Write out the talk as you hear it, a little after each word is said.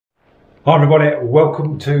Hi everybody,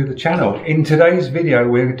 welcome to the channel. In today's video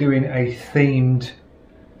we're doing a themed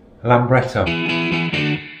lambretta.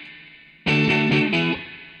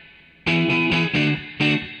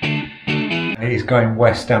 It is going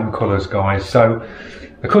West Ham colours, guys. So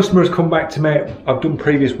a customer has come back to me. I've done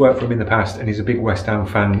previous work for him in the past and he's a big West Ham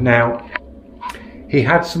fan. Now, he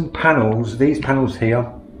had some panels, these panels here.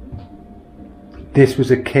 This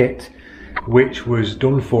was a kit which was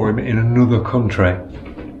done for him in another country.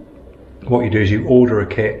 What you do is you order a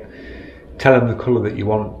kit, tell them the colour that you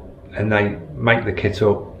want, and they make the kit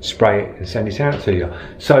up, spray it and send it out to you.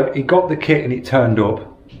 So he got the kit and it turned up,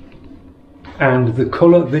 and the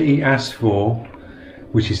colour that he asked for,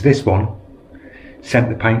 which is this one, sent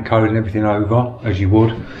the paint code and everything over as you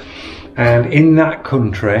would, and in that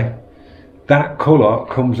country that colour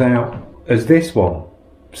comes out as this one.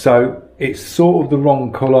 So it's sort of the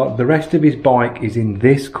wrong colour. The rest of his bike is in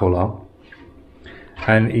this colour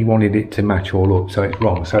and he wanted it to match all up, so it's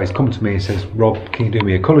wrong. So he's come to me and says, Rob, can you do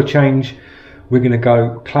me a colour change? We're going to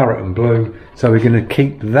go claret and blue. So we're going to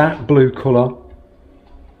keep that blue colour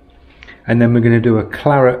and then we're going to do a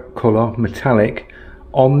claret colour metallic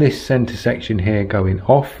on this centre section here going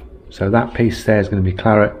off. So that piece there is going to be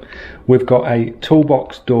claret. We've got a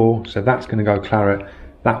toolbox door, so that's going to go claret.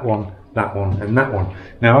 That one, and that one.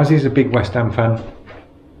 Now, as he's a big West Ham fan,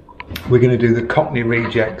 we're going to do the Cockney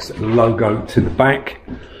Rejects logo to the back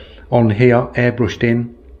on here, airbrushed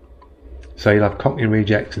in. So you'll have Cockney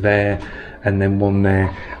Rejects there, and then one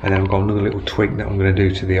there, and then I've got another little tweak that I'm going to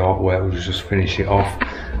do to the artwork. We'll just finish it off.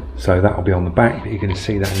 So that'll be on the back, but you're going to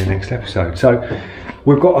see that in the next episode. So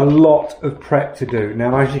we've got a lot of prep to do.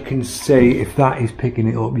 Now, as you can see, if that is picking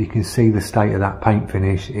it up, you can see the state of that paint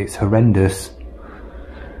finish. It's horrendous.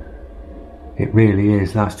 It really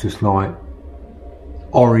is. That's just like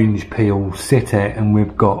orange peel city, and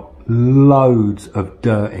we've got loads of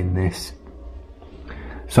dirt in this.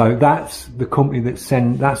 So that's the company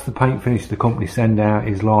that that's the paint finish the company send out,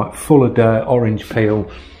 is like full of dirt, orange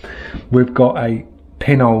peel. We've got a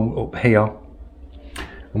pinhole up here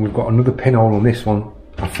and we've got another pinhole on this one,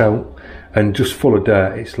 I felt, and just full of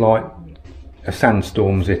dirt. It's like a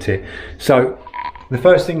sandstorm's hit it. So the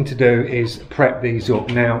first thing to do is prep these up.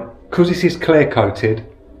 Now, because this is clear coated,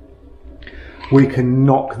 we can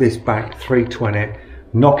knock this back 320,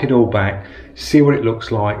 knock it all back, see what it looks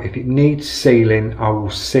like. If it needs sealing, I will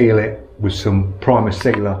seal it with some primer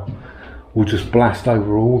sealer. We'll just blast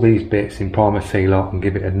over all these bits in primer sealer and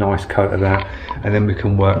give it a nice coat of that, and then we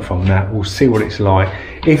can work from that. We'll see what it's like.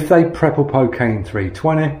 If they prep up okay in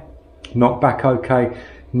 320, knock back okay,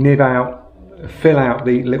 nib out, fill out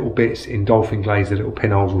the little bits in dolphin glaze, the little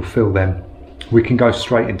pinholes, will fill them. We can go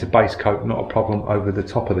straight into base coat, not a problem, over the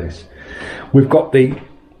top of this. We've got the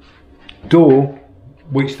door,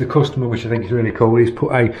 which the customer, which I think is really cool, he's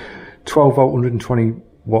put a 12 volt 120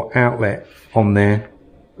 watt outlet on there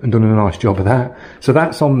and done a nice job of that. So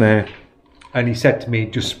that's on there, and he said to me,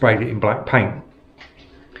 just sprayed it in black paint.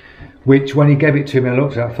 Which, when he gave it to me, I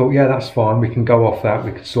looked at it, I thought, yeah, that's fine, we can go off that,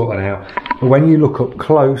 we can sort that out. But when you look up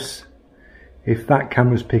close, if that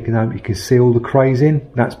camera's picking up, you can see all the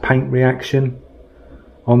crazing. That's paint reaction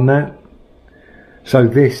on that. So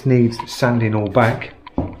this needs sanding all back.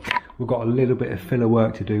 We've got a little bit of filler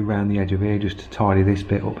work to do around the edge of here just to tidy this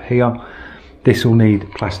bit up here. This will need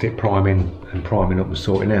plastic priming and priming up and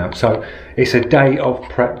sorting out. So it's a day of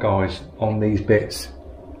prep, guys, on these bits.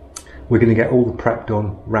 We're going to get all the prep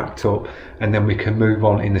done, wrapped up, and then we can move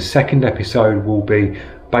on. In the second episode will be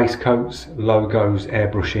base coats, logos,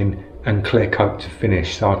 airbrushing, and clear coat to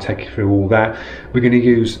finish. So I'll take you through all that. We're going to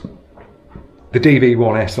use the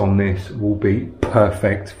DV1S on this, will be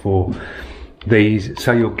perfect for these.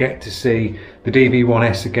 So you'll get to see the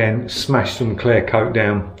DV1S again, smash some clear coat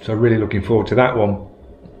down. So really looking forward to that one.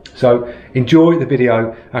 So enjoy the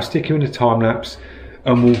video. I'll stick you in a time lapse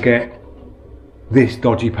and we'll get this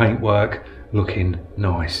dodgy paintwork looking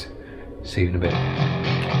nice. See you in a bit.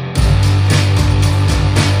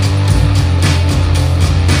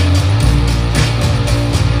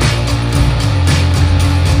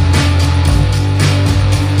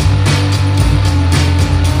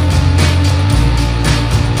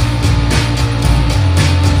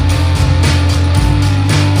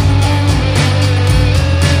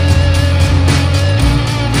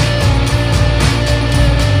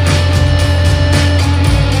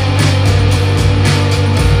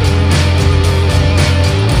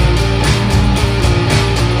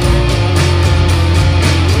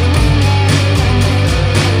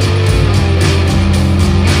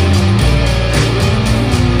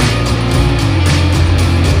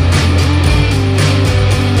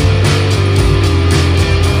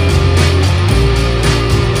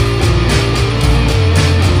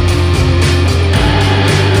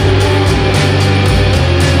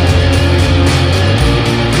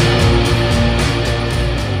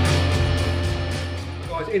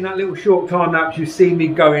 short time lapse, you see me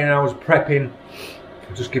going and I was prepping.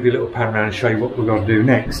 I'll just give you a little pan around and show you what we're going to do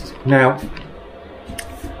next. Now,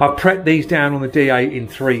 I've prepped these down on the D8 in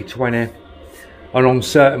 320, and on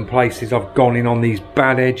certain places I've gone in on these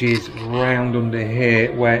bad edges round under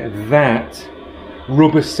here where that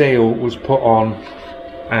rubber seal was put on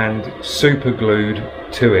and super glued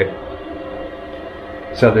to it.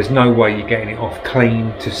 So there's no way you're getting it off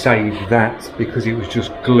clean to save that, because it was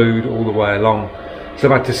just glued all the way along. So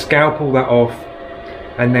I've had to scalp all that off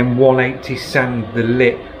and then 180 sand the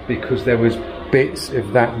lip, because there was bits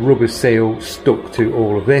of that rubber seal stuck to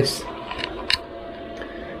all of this.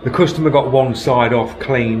 The customer got one side off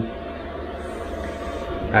clean,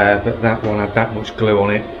 but that one had that much glue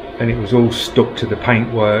on it and it was all stuck to the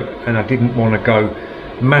paintwork, and I didn't want to go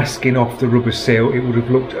masking off the rubber seal. It would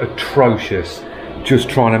have looked atrocious just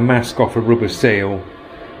trying to mask off a rubber seal,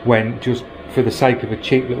 when just for the sake of a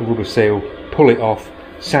cheap little rubber seal, pull it off,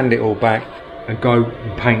 sand it all back and go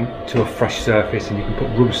and paint to a fresh surface, and you can put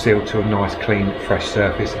rubber seal to a nice clean fresh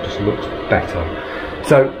surface. It just looks better.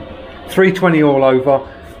 So 320 all over.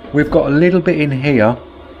 We've got a little bit in here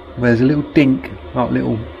where there's a little dink, like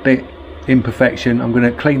little bit imperfection. I'm going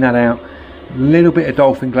to clean that out, a little bit of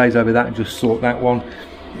dolphin glaze over that and just sort that one.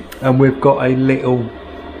 And we've got a little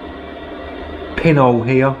pinhole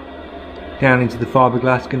here down into the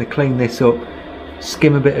fiberglass. Going to clean this up,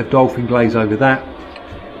 skim a bit of dolphin glaze over that,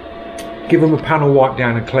 give them a panel wipe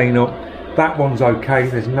down and clean up. That one's okay,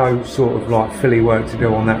 there's no sort of like filly work to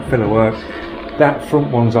do on that filler work. That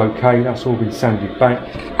front one's okay, that's all been sanded back.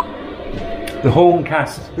 The horn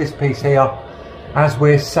cast, this piece here, as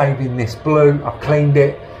we're saving this blue, I've cleaned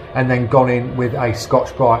it and then gone in with a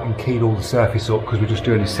Scotch-Brite and keyed all the surface up, because we're just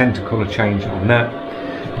doing a centre colour change on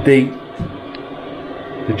that. The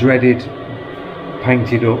dreaded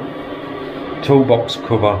painted up toolbox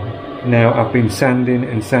cover. Now I've been sanding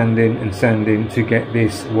and sanding and sanding to get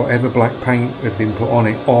this, whatever black paint had been put on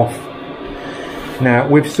it, off. Now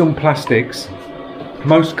with some plastics,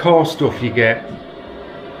 most car stuff you get,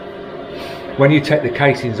 when you take the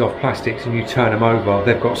casings off plastics and you turn them over,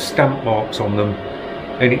 they've got stamp marks on them,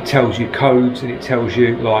 and it tells you codes and it tells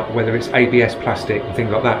you like whether it's ABS plastic and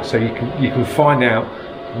things like that, so you can find out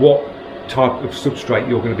what type of substrate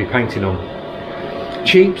you're going to be painting on.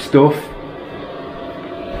 Cheap stuff,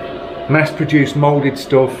 mass-produced moulded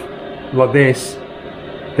stuff like this,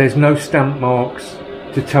 there's no stamp marks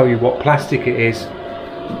to tell you what plastic it is.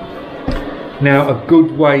 Now a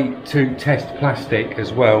good way to test plastic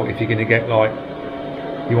as well, if you're going to get like,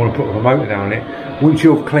 you want to put a motor down it, once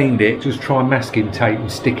you've cleaned it, just try masking tape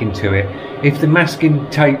and sticking to it. If the masking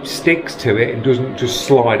tape sticks to it and doesn't just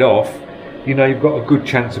slide off, you know you've got a good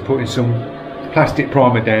chance of putting some plastic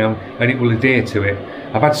primer down and it will adhere to it.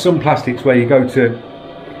 I've had some plastics where you go to,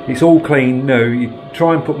 it's all clean, new, you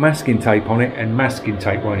try and put masking tape on it and masking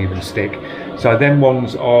tape won't even stick. So them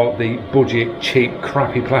ones are the budget, cheap,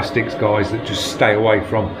 crappy plastics, guys, that just stay away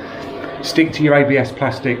from. Stick to your ABS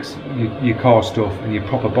plastics, your car stuff and your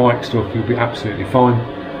proper bike stuff, you'll be absolutely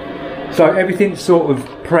fine. So everything's sort of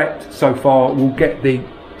prepped so far. We'll get the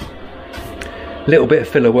little bit of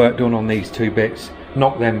filler work done on these two bits,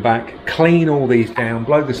 knock them back, clean all these down,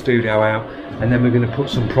 blow the studio out, and then we're going to put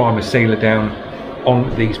some primer sealer down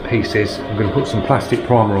on these pieces. I'm going to put some plastic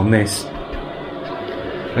primer on this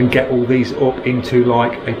and get all these up into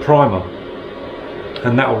like a primer,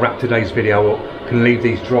 and that will wrap today's video up. Can leave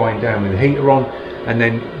these drying down with the heater on, and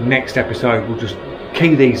then next episode we'll just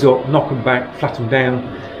key these up, knock them back, flat them down,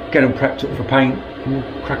 get them prepped up for paint, and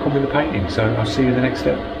we'll crack on with the painting. So I'll see you in the next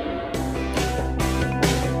step.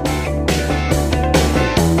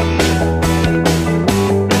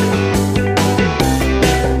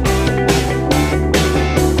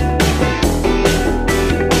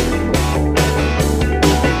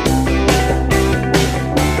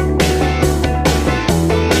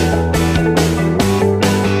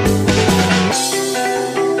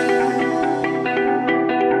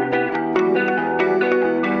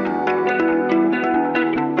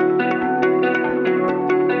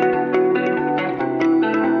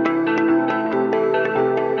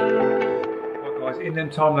 In them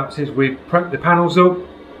time lapses, we've prepped the panels up,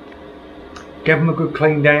 gave them a good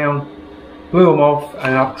clean down, blew them off,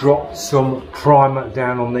 and I've dropped some primer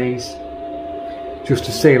down on these just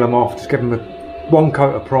to seal them off. Just give them one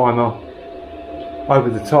coat of primer over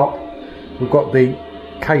the top. We've got the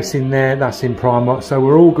case in there, that's in primer, so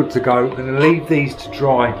we're all good to go. We're going to leave these to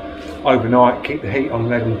dry overnight, keep the heat on,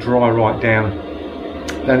 let them dry right down,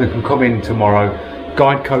 then we can come in tomorrow,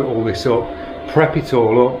 guide coat all this up, prep it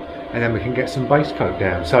all up, and then we can get some base coat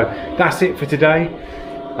down. So that's it for today.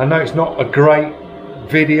 I know it's not a great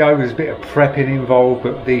video. There's a bit of prepping involved,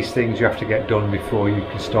 but these things you have to get done before you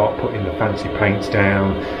can start putting the fancy paints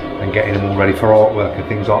down and getting them all ready for artwork and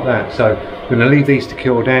things like that. So I'm going to leave these to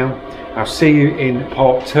cure down. I'll see you in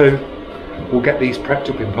part 2. We'll get these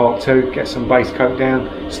prepped up in part 2, get some base coat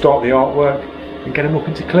down, start the artwork and get them up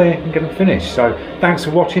into clear and get them finished. So thanks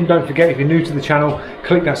for watching. Don't forget, if you're new to the channel,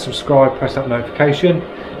 click that subscribe, press that notification,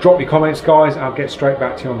 drop your comments guys, I'll get straight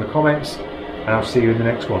back to you on the comments, and I'll see you in the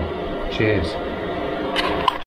next one. Cheers.